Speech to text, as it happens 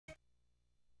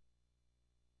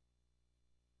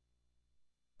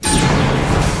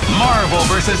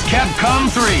Hsien-Ko versus Capcom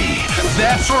 3.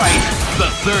 That's right, the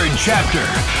third chapter.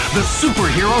 The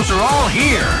superheroes are all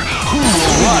here. Who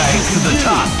will rise to the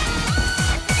top?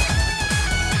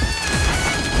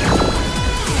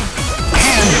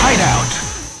 Hand hideout.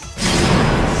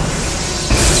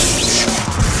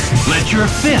 Let your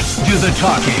fists do the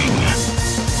talking.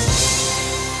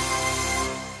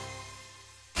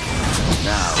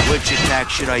 Now, which attack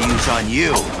should I use on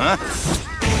you, huh?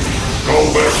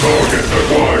 Combat target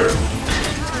acquired.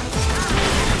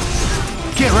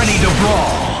 Get ready to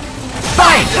brawl.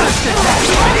 Fight!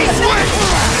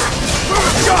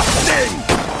 Disgusting!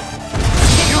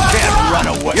 You can't run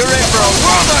away. You're in for a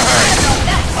world of hurt.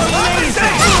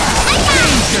 Amazing!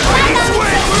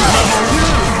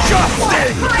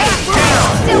 Justin!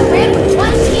 Still ran with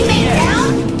one teammate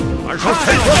down?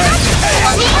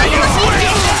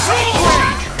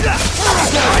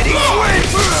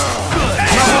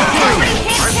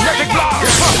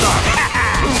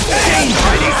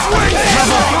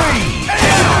 Level 3!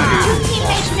 Two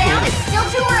teammates down, it's still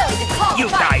too early to call You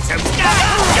the fight. guys have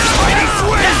Mighty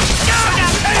swing!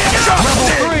 Level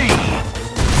 3!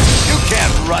 You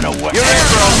can't run away. You're in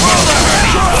for a world of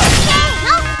hurt.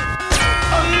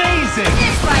 Amazing!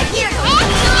 This right here is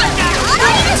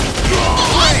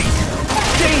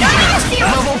Danger!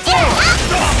 Level 4!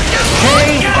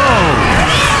 KO!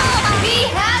 We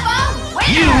have a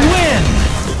winner! You win!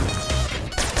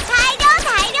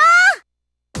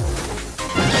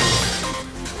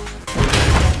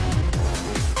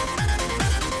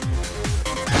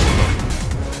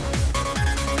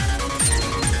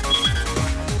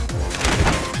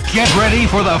 Get ready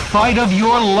for the fight of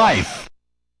your life!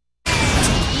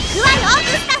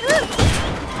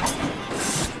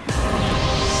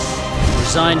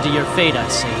 Resigned to your fate, I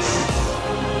say.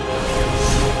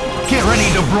 Get ready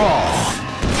to brawl!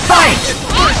 Fight!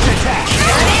 First attack!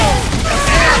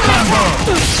 Air combo!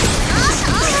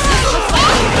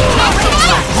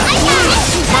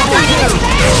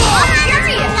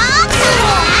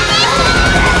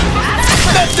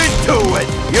 Nothing to it.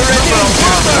 You're in for a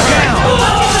world of hurt.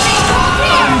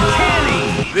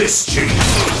 Uncanny! This change.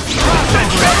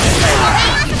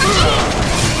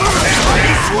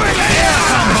 Mighty swing! Air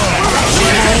combo!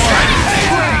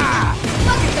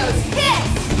 Look at those hits!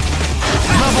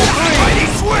 Level 3! Mighty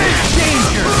swing!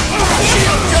 Danger!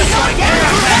 Just like air!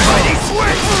 Mighty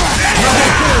swing!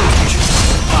 Level 2!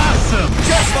 Awesome!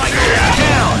 Just like air!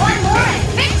 Down! One more and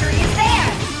victory is there!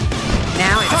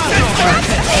 Now it's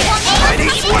Mighty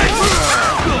swing!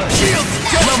 Shield!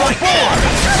 Just Level like 4! air!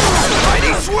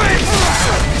 Mighty swing!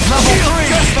 Level 3!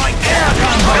 Just like air!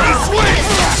 Mighty swing!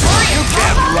 You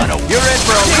can't run away! You're in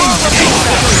for a world of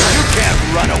hurt! You can't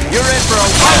run away! You're in for a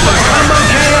world of hurt! Combo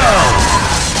KO!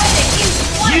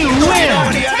 You win!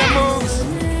 Any other moves?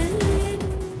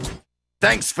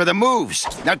 Thanks for the moves.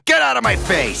 Now get out of my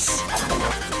face!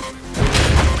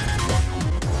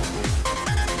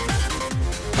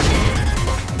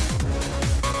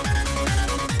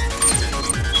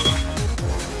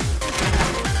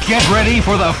 Get ready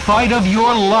for the fight of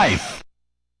your life!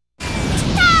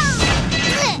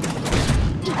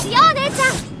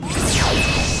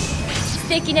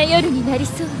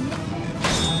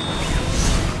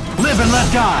 Live and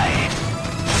let die!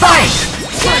 Fight!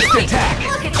 First attack!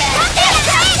 Look at that!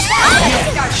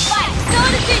 Start fight!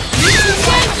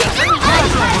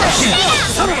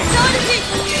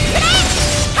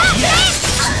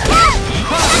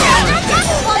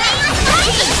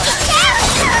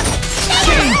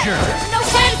 Danger! No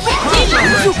chance!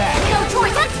 Crossover attack! No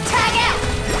choice! Let's tag out!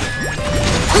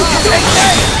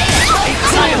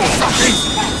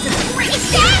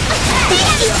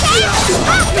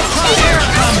 Air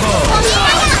combo!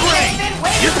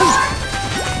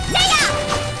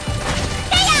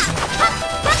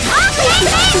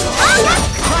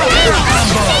 Air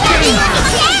combo!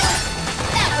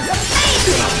 That was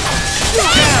amazing!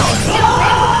 Down! Still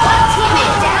ran with one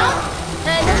teammate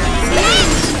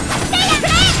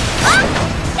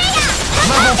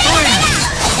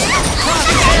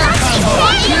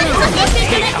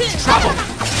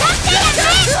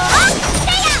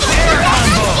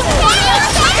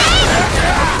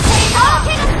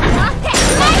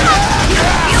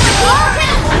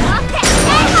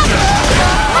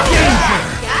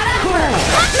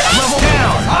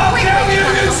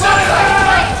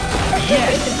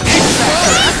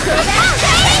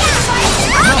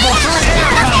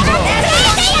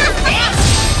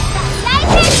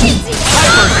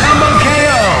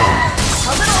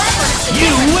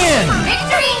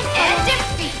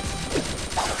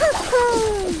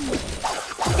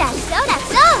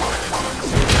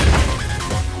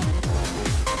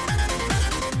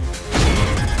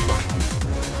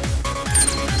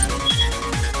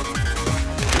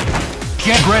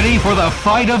Get ready for the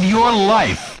fight of your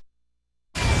life.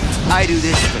 I do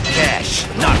this for cash,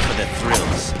 not for the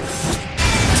thrills.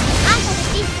 あんたた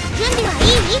ち準備は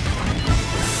いい？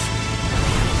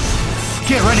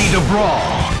 Get ready to brawl.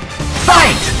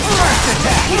 Fight! First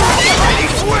attack. Mighty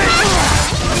swing!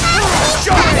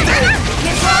 Johnson!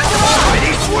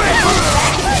 Mighty swing!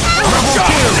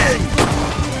 Johnson!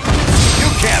 You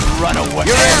can't run away.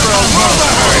 You're in for a world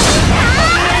of hurt.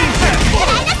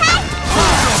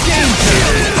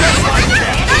 Just like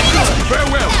that.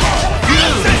 Farewell.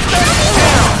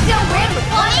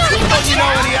 Don't you know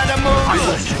any other moves? I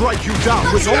will strike you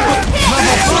down with all the...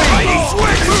 Mighty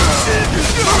swing!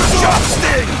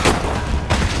 Johnson!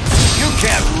 You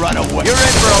can't run away. You're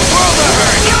in for a world of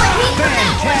hurt.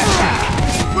 Fantastic.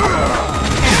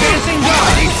 Advancing guard.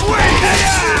 Mighty swing!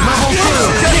 Level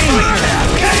 2. Danger.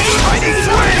 Mighty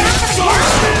swing!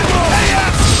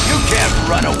 You can't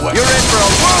run away. You're in for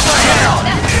a world of hell.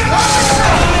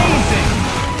 Amazing.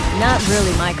 Not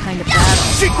really my kind of battle.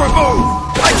 Secret move!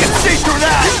 I can see through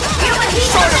that!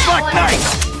 Sword of Black Knight!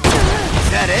 Is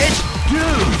that it?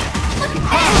 Dude.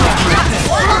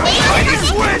 Mighty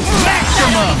switch!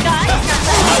 Maximum.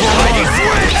 Mighty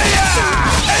switch!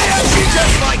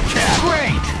 Just like that!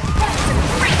 Great.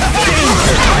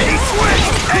 Mighty switch!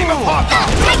 Aim a pop-up!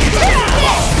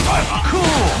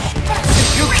 Cool.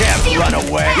 You can't run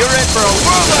away! You're in for a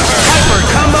world of hurt! Hyper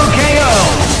combo KO.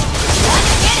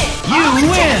 You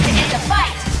win.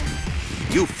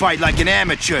 You fight like an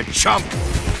amateur, chump!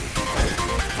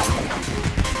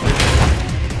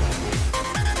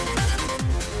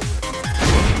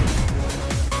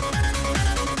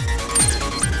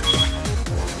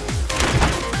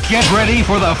 Get ready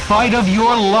for the fight of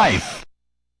your life.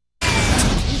 行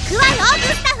くわよグ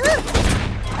スタフ。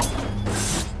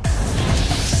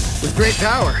 With great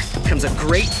power comes a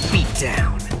great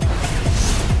beatdown.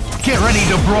 Get ready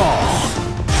to brawl.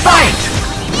 Fight!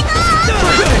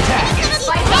 First attack. See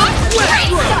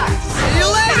you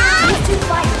later!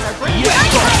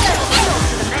 Yes.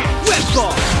 Web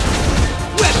ball!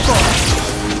 Web ball!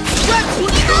 Web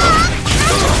ball!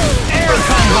 Air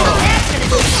combo.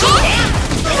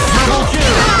 Level 2. Level 2.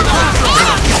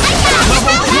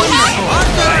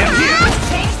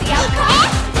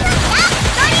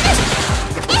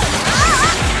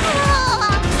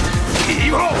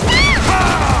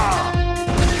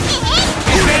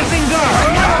 Advancing guard.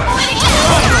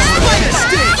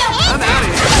 I'm out of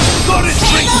here! Go to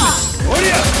sleep! What are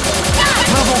you?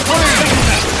 Level 3.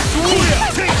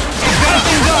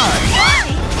 Advancing guard.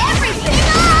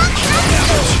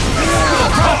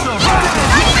 Crossover.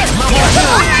 Level 2.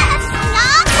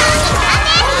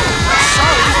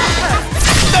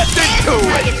 Nothing to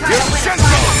it! You're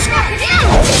Hsien-Ko!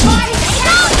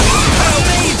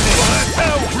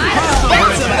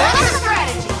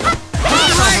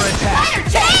 Crossover attack.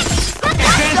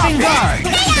 Advancing guard.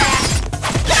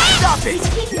 Stop it!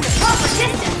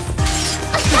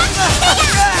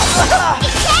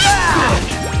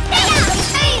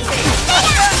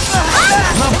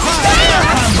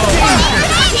 Combo.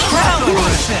 Crossover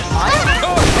assist.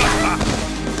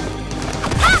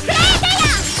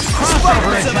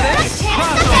 Crossover attack.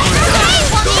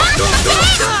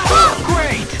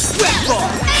 Great. Web ball!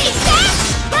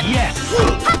 Yes.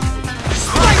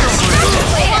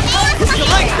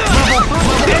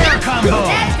 Air combo.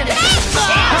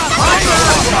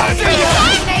 Danger.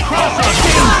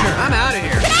 I'm out of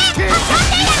here!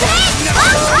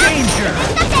 Danger.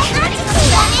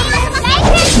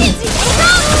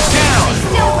 Down.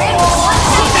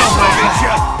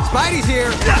 Spidey's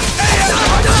here!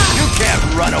 You can't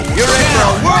run away! You're in for a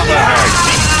world of hurt!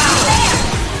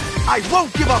 I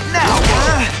won't give up now!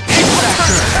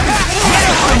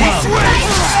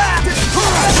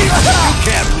 You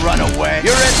can't run away!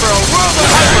 You're in for a world of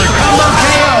hurt! Combo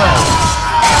KO.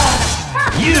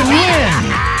 You win.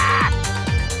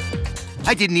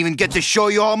 I didn't even get to show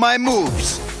you all my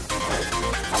moves!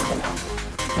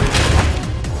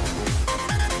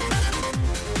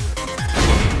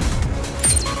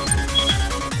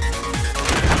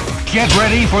 Get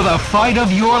ready for the fight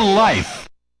of your life.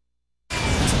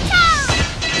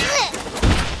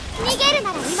 逃げる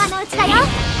なら今のうちだよ。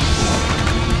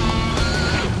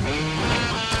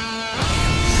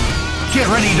 Get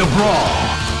ready to brawl.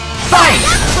 Fight!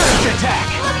 First attack.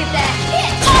 Look at that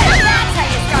hit. That's how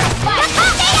you start a fight.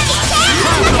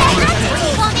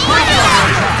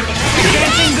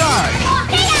 Advancing guard.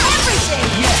 Everything.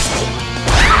 Yes.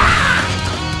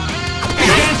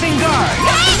 Advancing guard.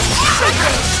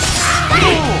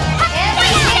 Cool.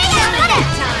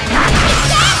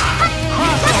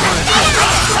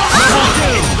 Level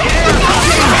 2. Air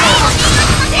combo.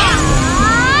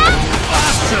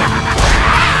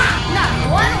 Awesome.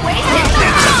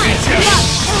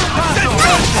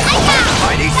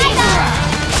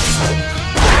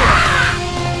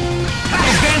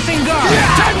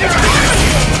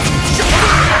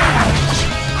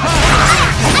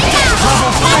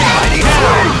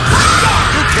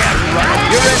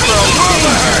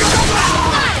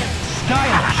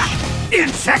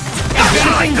 insect!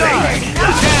 Advancing guard!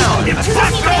 Down! Two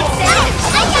teammates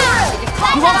down.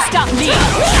 You won't stop me!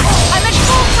 I'm at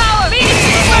full power! Phoenix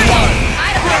Inferno!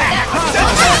 I don't know that.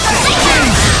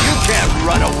 You can't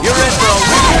run away! You're in for a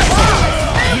whirl!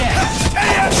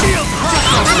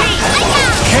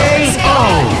 KO!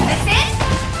 That's it?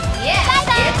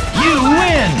 Yeah. You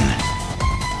win!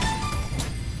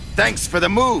 Thanks for the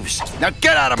moves. Now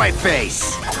get out of my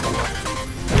face!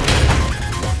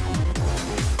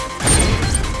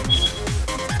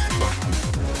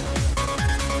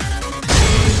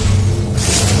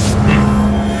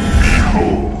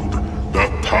 Behold, the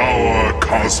power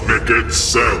cosmic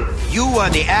itself. You are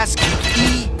the ass-kick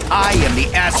E, I am the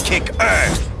ass-kick-er.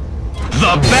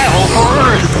 The battle for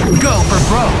Earth! Go for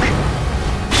broke!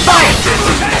 Fight!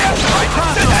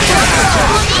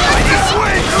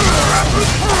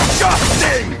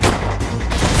 Sting!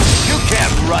 You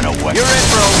can't run away. You're in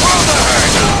for a world of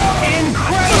hurt.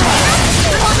 Incredible!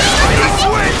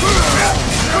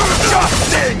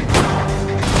 Sting!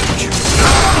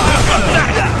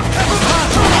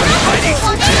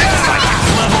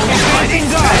 Advancing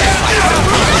guard!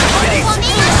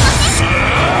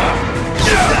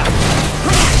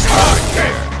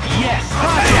 Yes!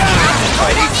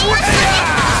 Mighty swing!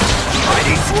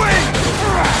 Mighty swing!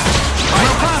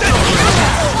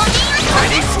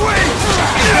 Mighty swing!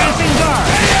 Advancing guard!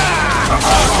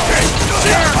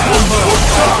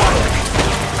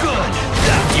 Good!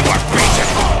 You are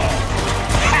breaching!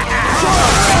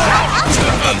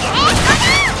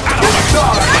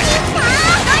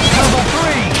 Level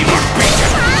 3! You are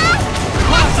breaching!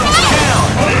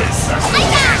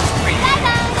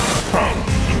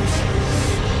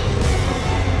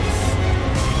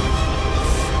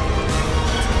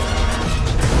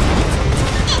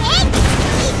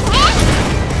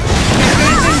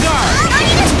 Advancing guard!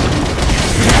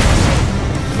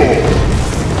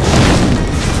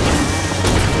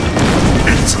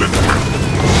 Insolent.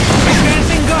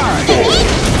 Advancing guard!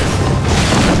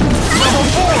 Level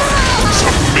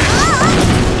 4!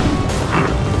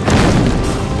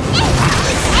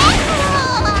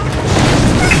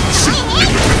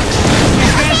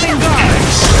 Advancing guard!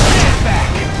 Step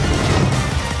back!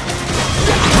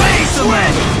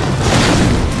 Excellent!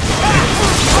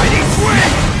 Mighty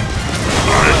swing!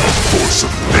 I am a force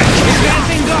of nature.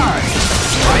 Advancing guard!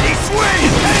 Mighty swing!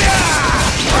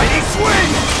 Mighty swing!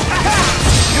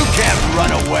 You can't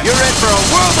run away. You're in for a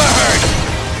world of hurt.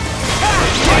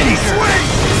 Mighty swing!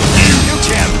 You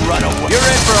can't run away. You're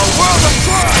in for a world of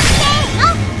fun.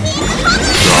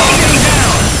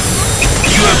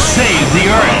 You have saved the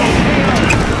Earth!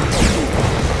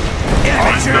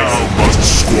 I now must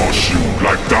squash you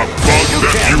like the bug You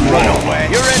that can't you run are. away.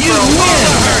 You're in You for a world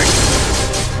win. of hurt.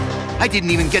 I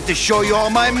didn't even get to show you all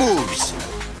my moves.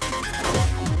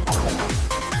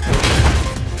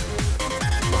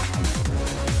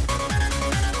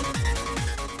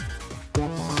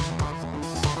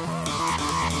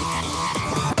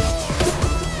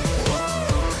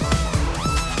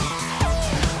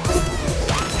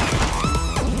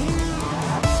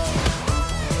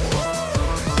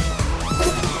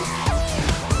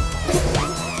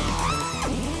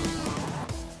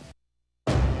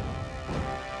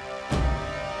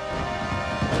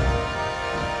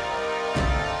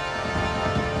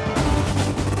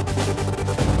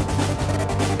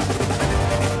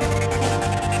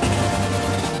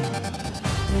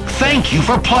 Thank you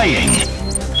for playing!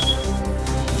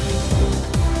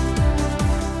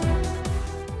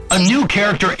 A new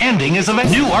character ending is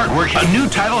available. New artwork, a new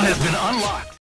title has been unlocked.